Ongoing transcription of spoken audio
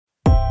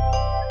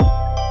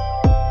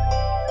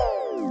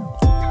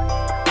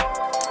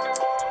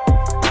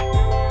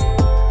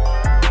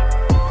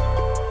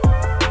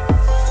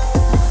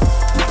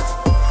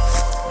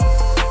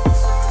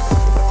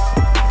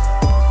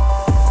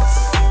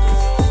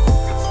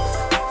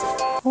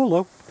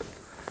though.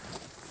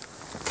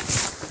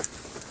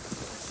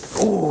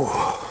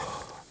 Oh,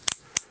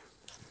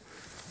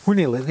 we're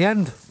nearly at the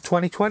end.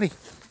 2020.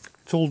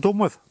 It's all done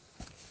with.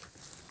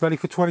 Ready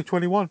for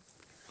 2021.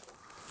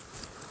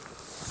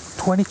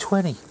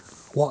 2020.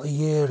 What a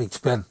year it's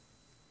been.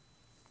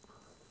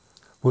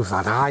 We've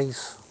had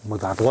highs,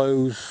 we've had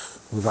lows,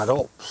 we've had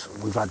ups,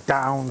 we've had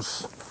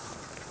downs,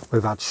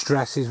 we've had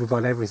stresses, we've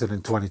had everything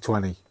in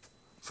 2020.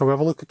 So we have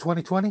a look at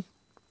 2020.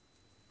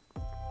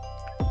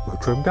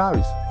 Motorhome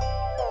Diaries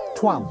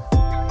 12.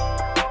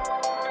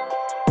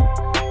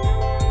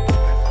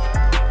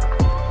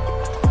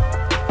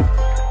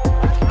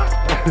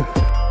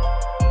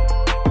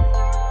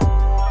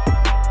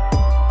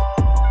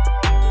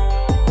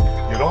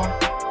 You're on,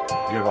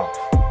 you're off.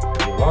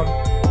 You're on,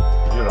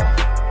 you're off.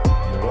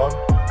 You're on,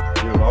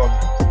 you're on.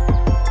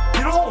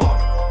 You're all on.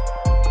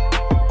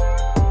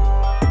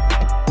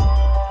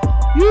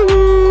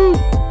 Yoo-hoo!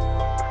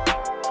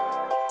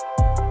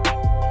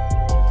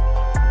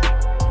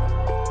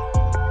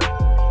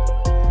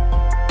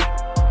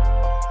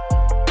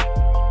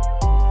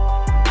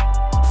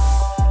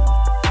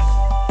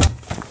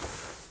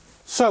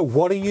 So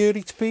what a year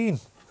it's been,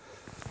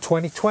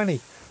 2020.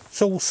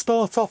 So we'll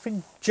start off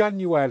in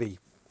January,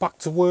 back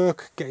to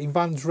work, getting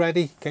vans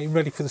ready, getting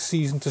ready for the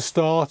season to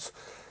start,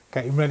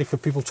 getting ready for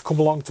people to come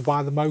along to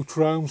buy the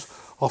motorhomes,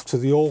 off to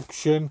the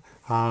auction,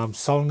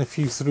 selling a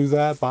few through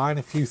there, buying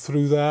a few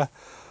through there,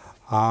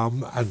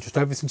 and just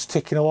everything's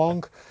ticking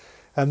along.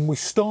 And we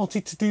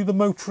started to do the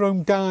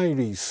Motorhome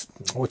Diaries,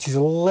 which is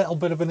a little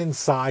bit of an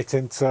insight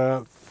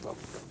into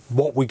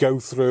what we go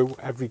through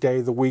every day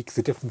of the week,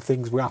 the different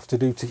things we have to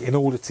do in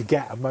order to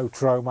get a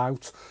motorhome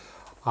out.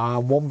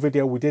 One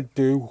video we did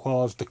do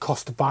was the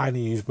cost of buying a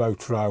used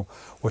motorhome,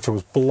 which I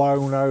was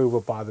blown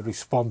over by the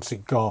response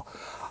it got.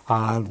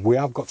 And we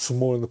have got some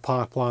more in the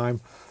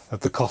pipeline of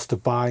the cost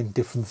of buying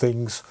different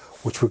things,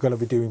 which we're going to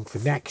be doing for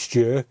next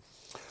year.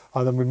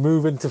 And then we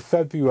move into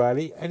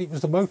February, and it was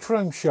the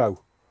motorhome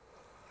show.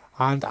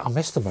 And I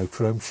missed the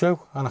motorhome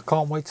show, and I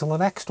can't wait till the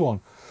next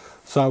one.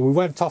 So we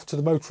went off to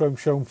the Motorhome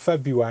show in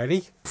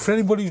February. For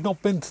anybody who's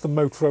not been to the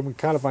Motorhome and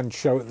Caravan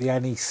show at the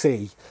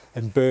NEC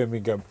in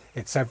Birmingham,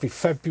 it's every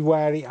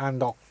February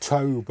and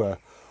October.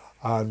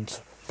 And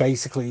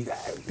basically,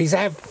 there's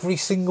every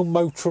single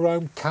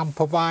motorhome,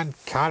 campervan,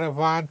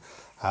 caravan,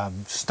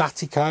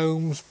 static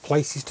homes,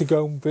 places to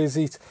go and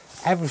visit.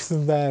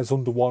 Everything there is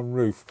under one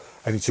roof,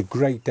 and it's a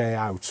great day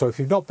out. So if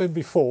you've not been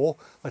before,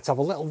 let's have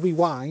a little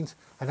rewind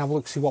and have a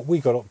look, see what we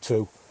got up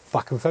to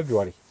back in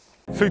February.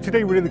 So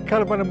today we're in the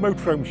Caravan and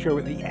Motorhome show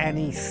at the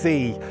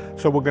NEC.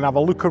 So we're going to have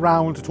a look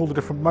around at all the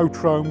different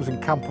motorhomes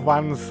and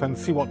campervans and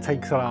see what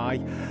takes our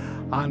eye.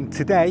 And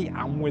today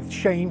I'm with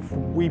Shane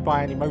from We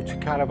Buy Any Motor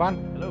Caravan.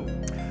 Hello.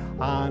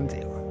 And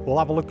we'll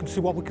have a look and see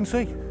what we can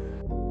see.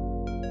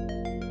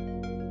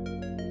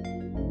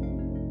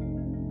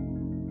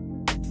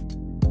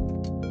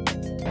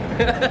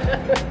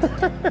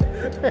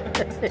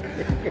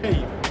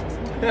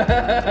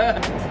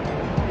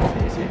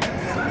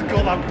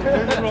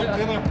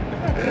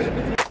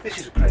 This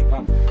is a great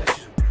van.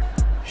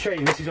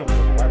 Shane, this is on the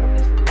weather.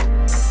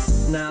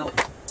 Now,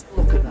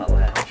 look at that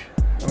lounge.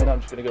 I mean, I'm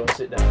just going to go and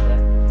sit down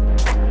there.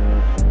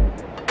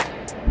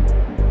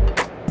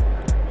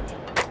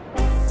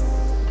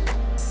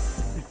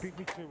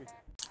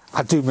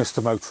 I do miss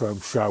the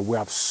Motorhome show. We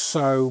have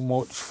so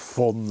much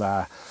fun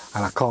there,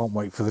 and I can't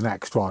wait for the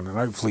next one and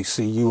hopefully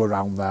see you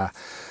around there.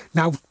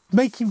 Now,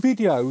 making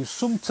videos,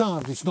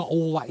 sometimes it's not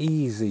all that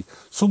easy.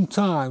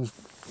 Sometimes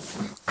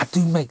I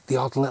do make the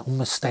odd little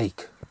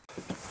mistake.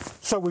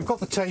 So we've got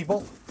the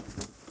table.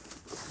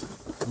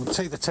 We'll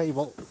take the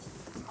table.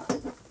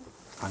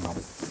 Hang on.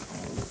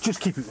 Just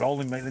keep it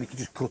rolling, mate, then you can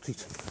just cut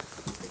it.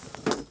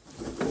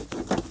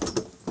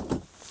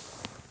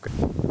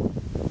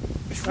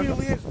 This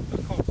really is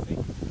comfy.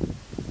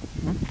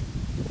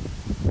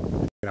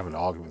 We're having an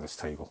argument with this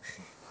table.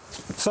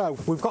 So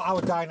we've got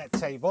our dinette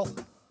table.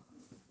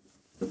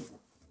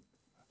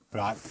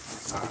 Right,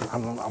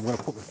 I'm going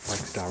to put the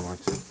legs down right.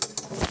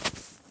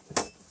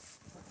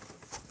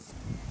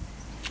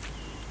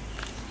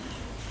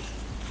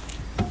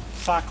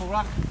 Cycle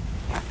rack.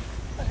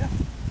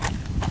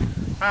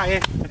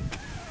 Hiya.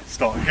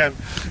 Start again.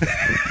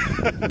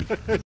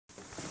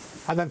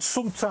 And then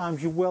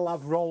sometimes you will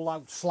have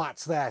roll-out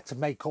slats there to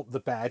make up the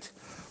bed,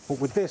 but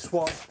with this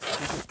one,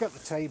 you just get the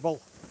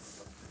table.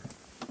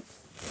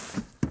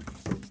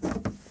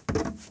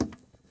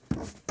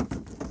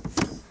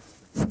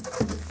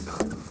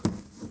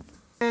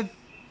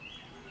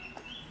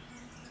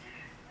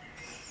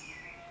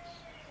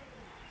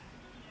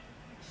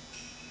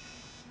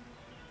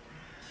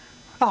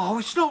 Oh,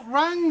 it's not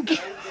rang!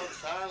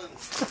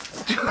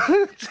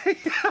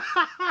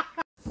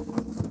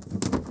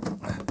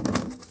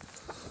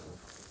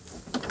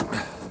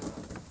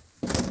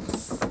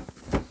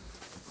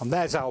 And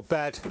there's our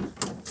bed,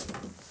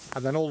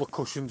 and then all the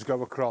cushions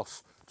go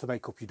across to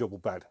make up your double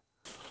bed.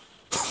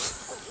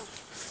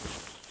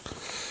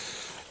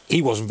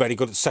 He wasn't very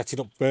good at setting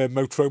up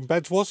motorhome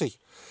beds, was he?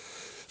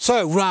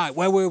 So, right,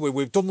 where were we?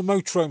 We've done the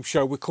Motorhome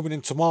show, we're coming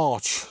into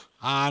March,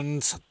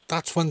 and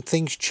that's when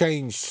things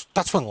changed.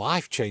 That's when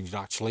life changed,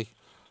 actually.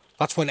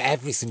 That's when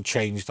everything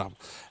changed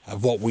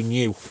of what we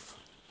knew.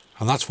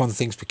 And that's when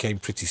things became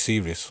pretty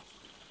serious.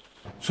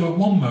 So at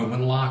one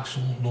moment, life's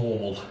all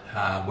normal.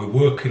 We're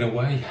working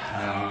away.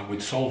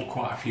 We'd sold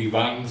quite a few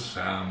vans.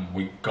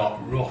 We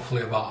got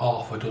roughly about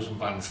half a dozen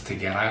vans to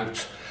get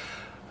out.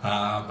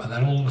 And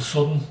then all of a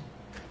sudden,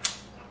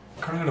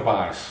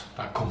 coronavirus,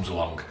 that comes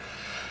along.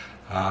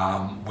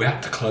 We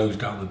had to close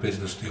down the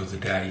business the other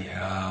day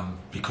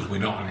because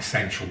we're not an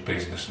essential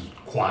business, and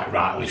quite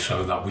rightly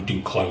so that we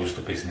do close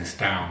the business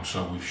down.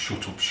 So we've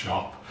shut up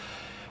shop.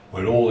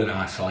 We're all in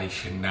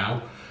isolation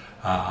now.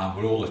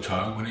 We're all at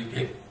home, and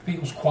it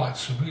feels quite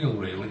surreal,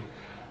 really.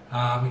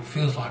 It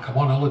feels like I'm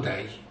on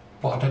holiday,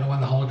 but I don't know when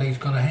the holiday's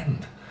going to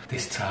end.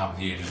 This time of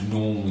year is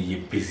normally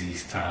your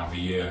busiest time of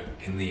year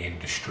in the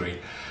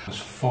industry. As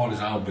far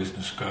as our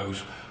business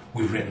goes,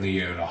 we've written the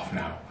year off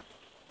now.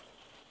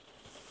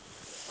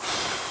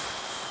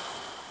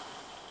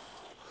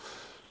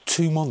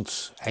 2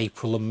 months,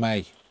 April and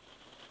May.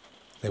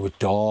 They were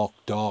dark,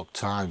 dark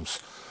times.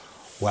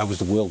 Where was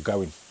the world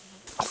going?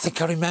 I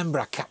think I remember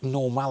I kept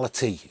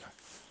normality.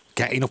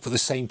 Getting up at the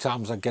same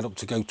time as I get up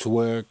to go to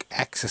work,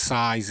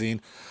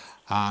 exercising,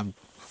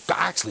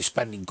 actually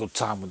spending good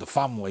time with the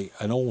family,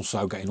 and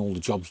also getting all the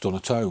jobs done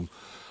at home.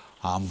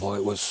 But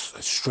it was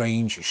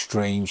strange,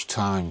 strange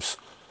times.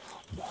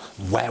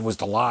 Where was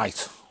the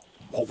light?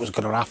 What was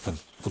going to happen?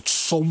 But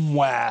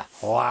somewhere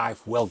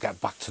life will get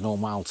back to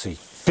normality.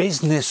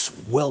 Business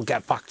will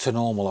get back to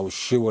normal, I was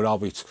sure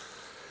of it.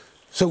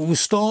 So we were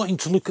starting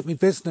to look at my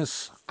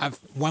business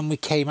when we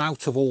came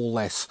out of all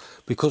this,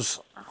 because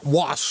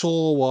what I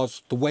saw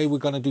was the way we're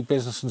going to do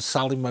business and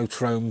selling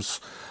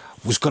motorhomes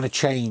was going to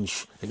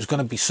change. It was going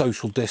to be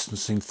social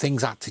distancing.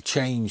 Things had to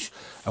change,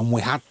 and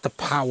we had the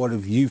power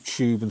of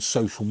YouTube and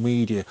social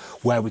media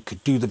where we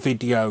could do the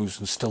videos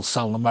and still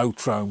sell the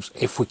motorhomes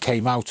if we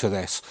came out of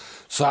this.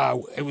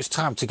 So it was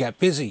time to get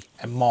busy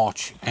in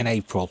March and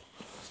April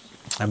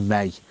and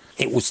May.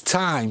 It was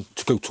time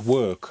to go to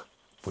work,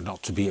 but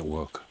not to be at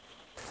work.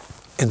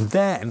 And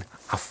then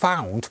I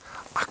found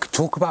I could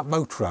talk about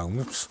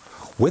motorhomes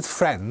with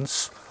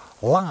friends,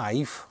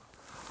 live,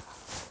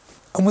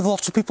 and with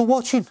lots of people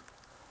watching.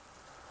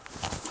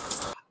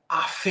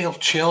 I feel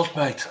chilled,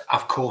 mate.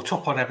 I've caught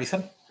up on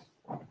everything.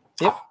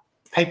 Yep.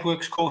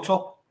 Paperwork's caught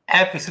up.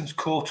 Everything's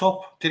caught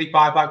up. Did it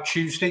by about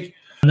Tuesday?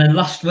 And then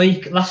last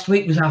week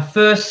was our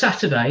first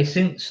Saturday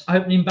since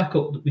opening back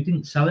up that we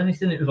didn't sell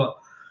anything. It was like,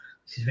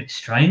 this is a bit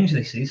strange,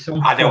 this is. So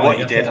I know what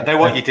you did. I know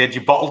what you did.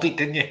 You bottled it,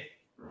 didn't you?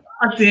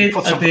 I did. You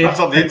put some ads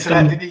on the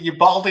internet, didn't you? You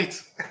bottled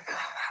it.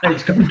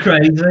 It's gone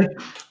crazy.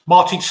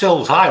 Martin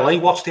Sills, hi Lee.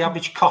 What's the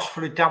average cost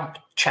for a damp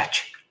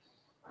check?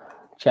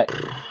 Check.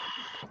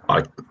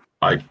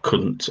 I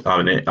couldn't.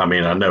 I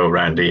mean, I know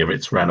around here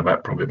it's around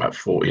probably about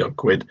 40 odd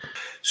quid.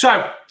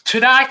 So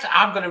tonight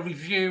I'm going to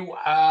review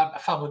a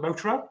family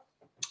motorhome.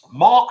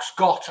 Mark's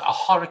got a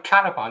horror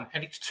caravan,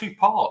 and it's 2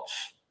 parts.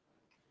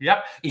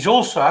 Yep. He's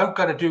also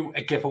going to do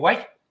a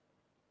giveaway.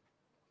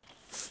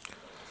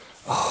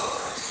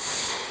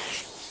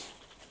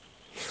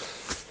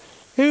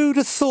 Who'd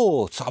have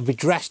thought I'd be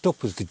dressed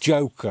up as the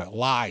Joker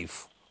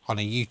live on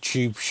a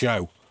YouTube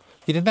show?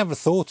 You'd have never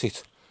thought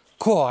it.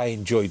 I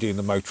enjoy doing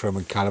the Motorhome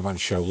and Caravan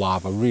show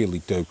live, I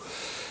really do.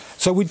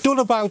 So we'd done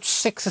about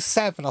 6 or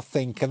 7, I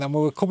think, and then we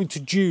were coming to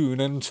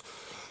June and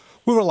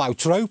we were allowed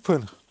to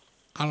open.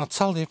 And I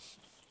tell you,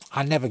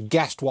 I never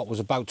guessed what was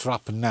about to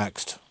happen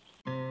next.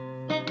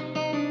 Man,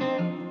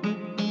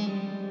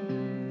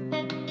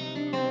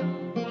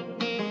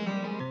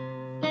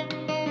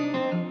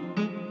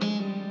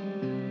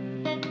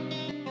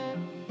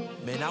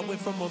 I went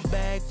from a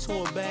bag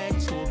to a bag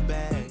to a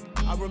bag.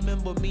 I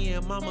remember me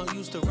and mama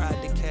used to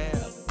ride the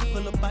cab.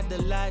 Pull up out the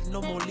lot,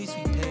 no more lease,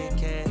 we paying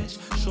cash.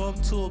 Show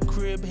up to a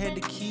crib, hand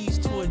the keys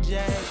to a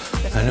Jag.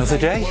 Another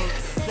day.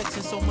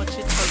 Flexing so much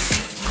it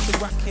hurt. The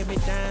rock came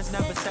it down,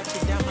 never sat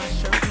it down my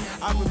shirt.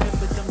 I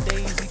remember them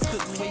days we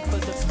couldn't wait for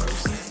the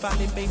first.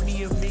 Finally made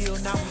me a meal,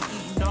 now we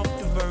eating off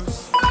the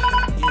verse.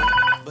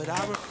 Yeah, but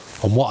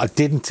And what I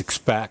didn't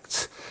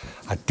expect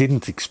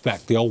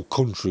the whole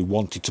country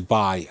wanted to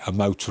buy a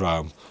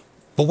motorhome.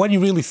 But when you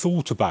really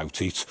thought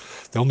about it,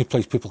 the only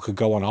place people could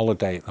go on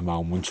holiday at the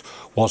moment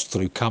was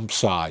through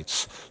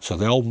campsites. So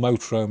the old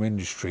motorhome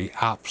industry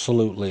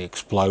absolutely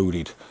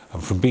exploded.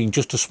 And from being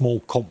just a small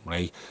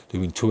company,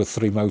 doing 2 or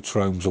 3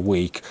 motorhomes a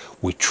week,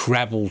 we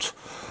trebled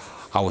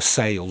our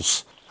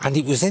sales. And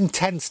it was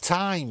intense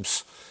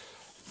times.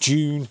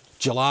 June,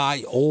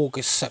 July,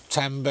 August,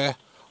 September,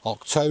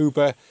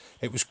 October.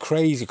 It was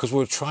crazy because we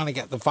were trying to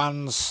get the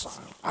vans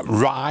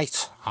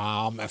right.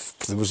 If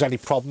there was any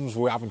problems,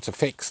 we were having to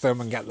fix them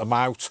and get them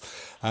out.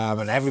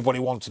 And everybody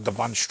wanted the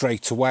van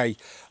straight away.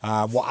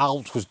 What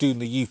helped was doing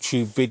the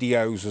YouTube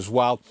videos as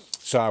well,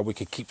 so we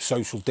could keep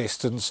social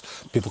distance.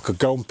 People could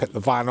go and pick the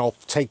van up,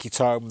 take it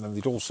home, and then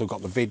they'd also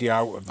got the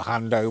video of the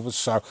handovers.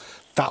 So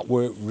that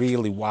worked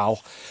really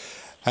well.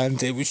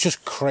 And it was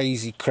just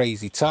crazy,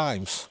 crazy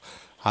times.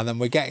 and then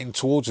we're getting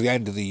towards the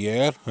end of the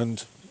year.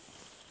 And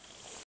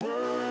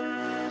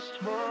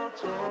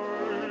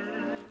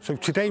so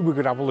today we're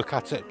going to have a look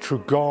at a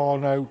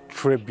Trigano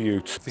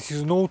Tribute. This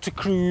is an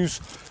Autocruise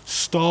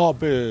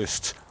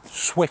Starburst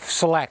Swift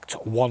Select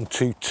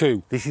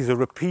 122. This is a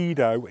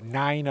Rapido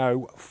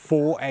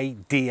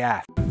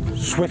 9048DF.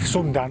 Swift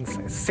Sundance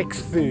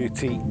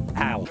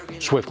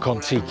 630L. Swift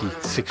Contiki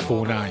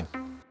 649.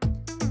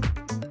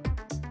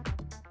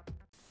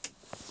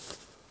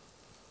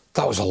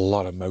 That was a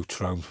lot of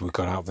motorhomes we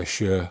got out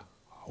this year.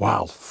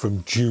 Wow,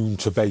 from June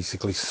to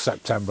basically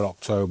September,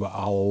 October,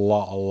 a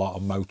lot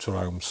of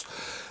motorhomes.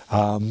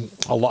 A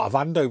lot of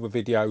handover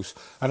videos,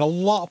 and a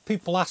lot of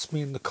people ask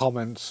me in the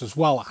comments as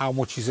well, how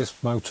much is this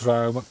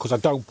motorhome, because I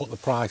don't put the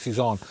prices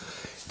on.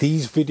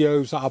 These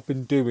videos that I've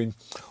been doing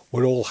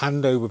were all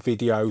handover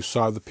videos,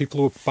 so the people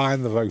who were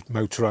buying the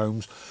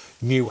motorhomes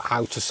knew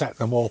how to set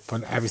them up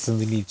and everything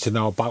they need to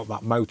know about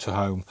that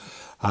motorhome.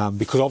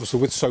 Because obviously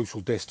with social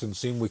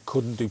distancing we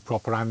couldn't do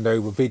proper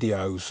handover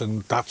videos,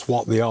 and that's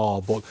what they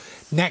are. But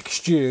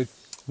next year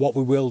what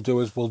we will do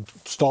is we'll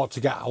start to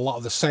get a lot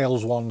of the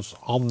sales ones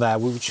on there.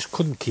 We just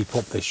couldn't keep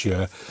up this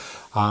year.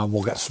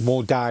 We'll get some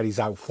more diaries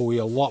out for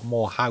you, a lot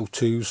more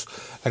how-tos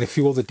and a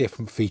few other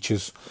different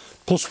features.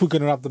 Plus we're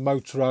going to have the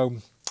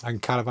Motorhome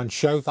and Caravan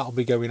show. That'll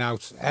be going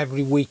out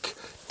every week,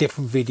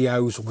 different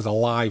videos with a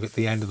live at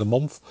the end of the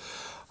month.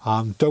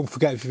 Don't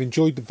forget, if you've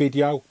enjoyed the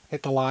video,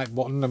 hit the like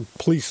button and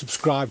please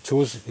subscribe to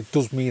us. It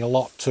does mean a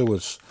lot to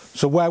us.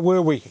 So where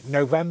were we?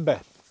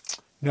 November,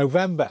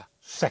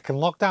 second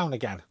lockdown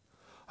again.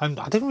 And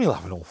I didn't really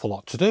have an awful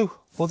lot to do.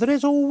 Well, there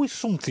is always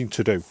something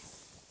to do.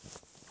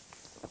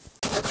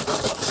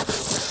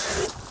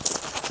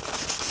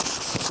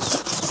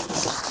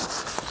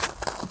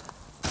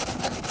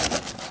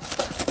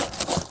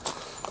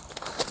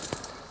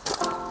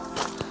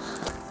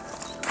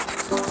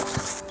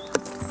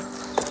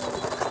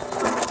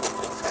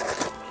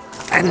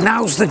 And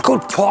now's the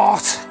good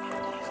part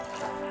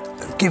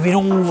of giving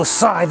all the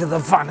side of the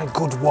van a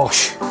good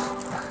wash.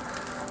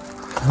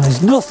 And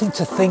there's nothing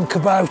to think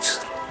about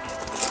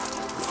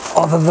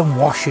other than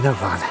washing a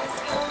van.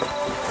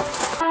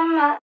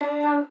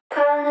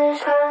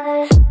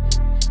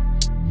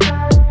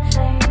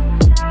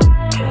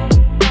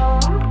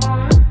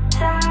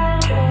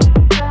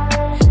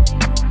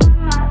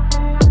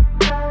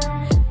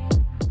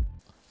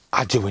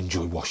 I do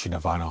enjoy washing a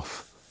van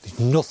off. There's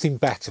nothing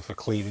better for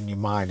clearing your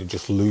mind and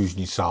just losing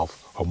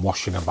yourself and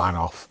washing a van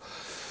off.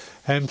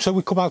 So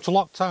we come out of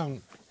lockdown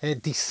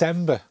in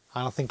December,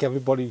 and I think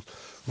everybody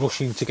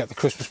rushing to get the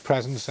Christmas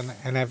presents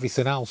and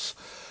everything else.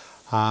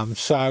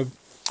 So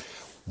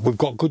we've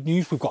got good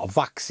news. We've got a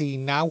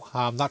vaccine now.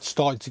 That's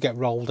starting to get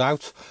rolled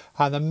out,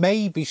 and then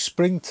maybe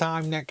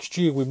springtime next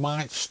year we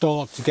might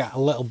start to get a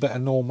little bit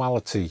of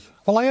normality.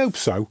 Well, I hope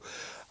so.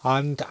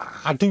 And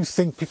I do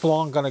think people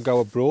aren't going to go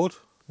abroad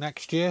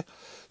next year,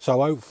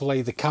 so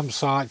hopefully the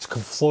campsites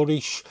can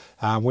flourish.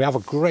 We have a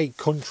great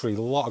country,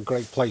 a lot of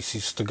great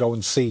places to go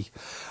and see.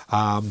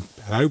 I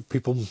hope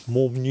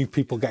more new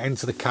people get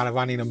into the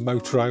caravanning and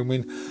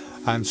motorhoming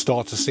and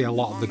start to see a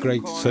lot of the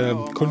great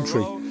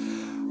country.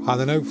 And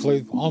then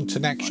hopefully on to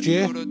next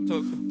year.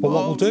 But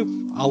what we'll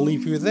do, I'll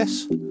leave you with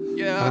this and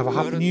have a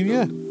happy new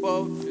year.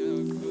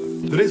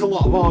 There is a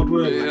lot of hard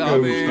work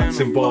that's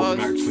involved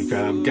in actually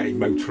getting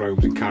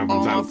motorhomes and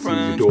caravans out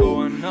through the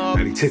door,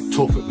 and it is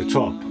tough at the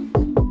top.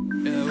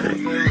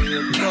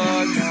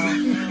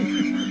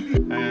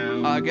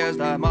 I guess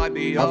that might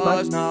be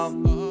us now.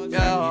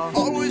 Yeah.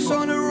 Always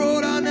on the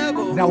road, I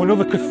never. Now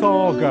another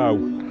Cathargo,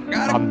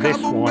 and this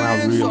one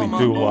I really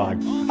do like.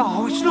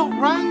 Oh, it's not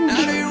range.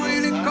 Now they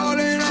really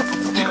calling up.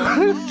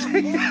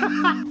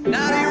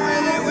 Now they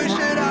really wish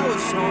that I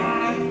was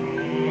home.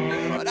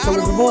 So in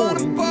the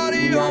morning, we had a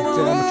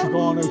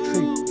Trigano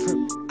trip.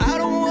 I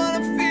don't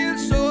wanna feel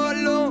so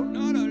alone.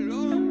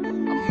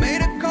 I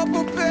made a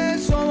couple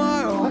pairs on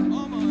my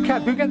own.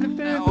 Can't do get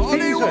the All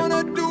they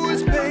wanna do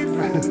is pay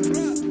for it.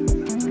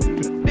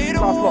 They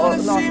don't wanna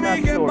see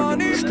me get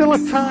money. Still a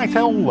tight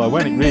elbow,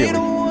 isn't it, really? They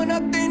don't want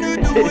nothing to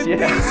do with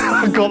this.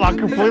 I got that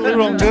completely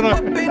wrong, didn't I?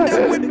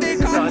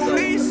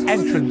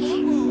 Entrance.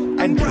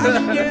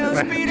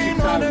 Yeah,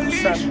 speeding on the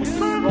leash.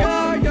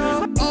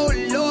 Oh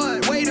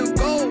Lord, way to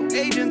go.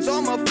 Agents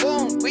on my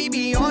phone. We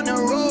be on the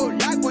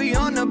road like we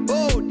on the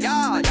boat.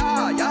 Yeah.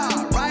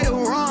 Right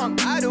or wrong,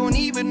 I don't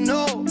even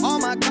know. All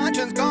my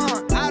conscience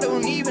gone. I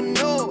don't even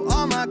know.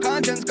 All my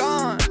conscience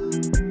gone.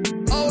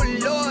 Oh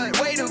Lord,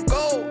 way to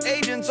go.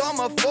 Agents on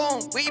my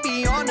phone. We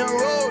be on the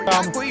road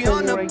like we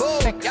on the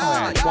boat.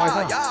 Yeah.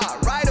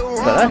 Right or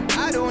wrong,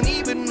 I don't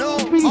even know.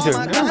 All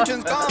my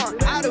conscience gone.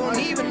 I don't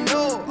even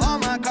know. All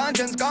my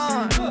conscience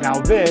gone. Now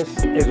this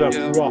is a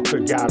proper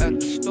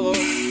garage.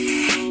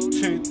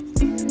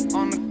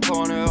 On the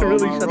corner of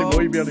Really my said road. it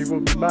would be on his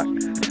back.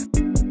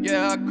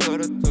 Yeah, I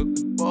could've took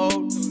the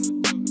boat.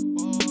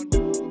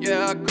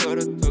 Yeah, I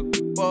could've took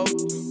the boat.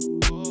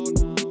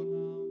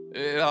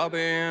 Yeah, I'll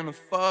be in a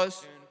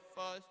fuss.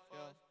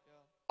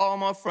 All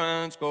my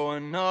friends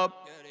going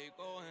up.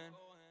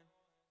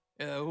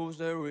 Yeah, who's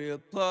the real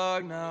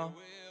plug now?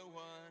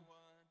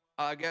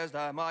 I guess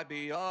that might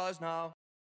be us now.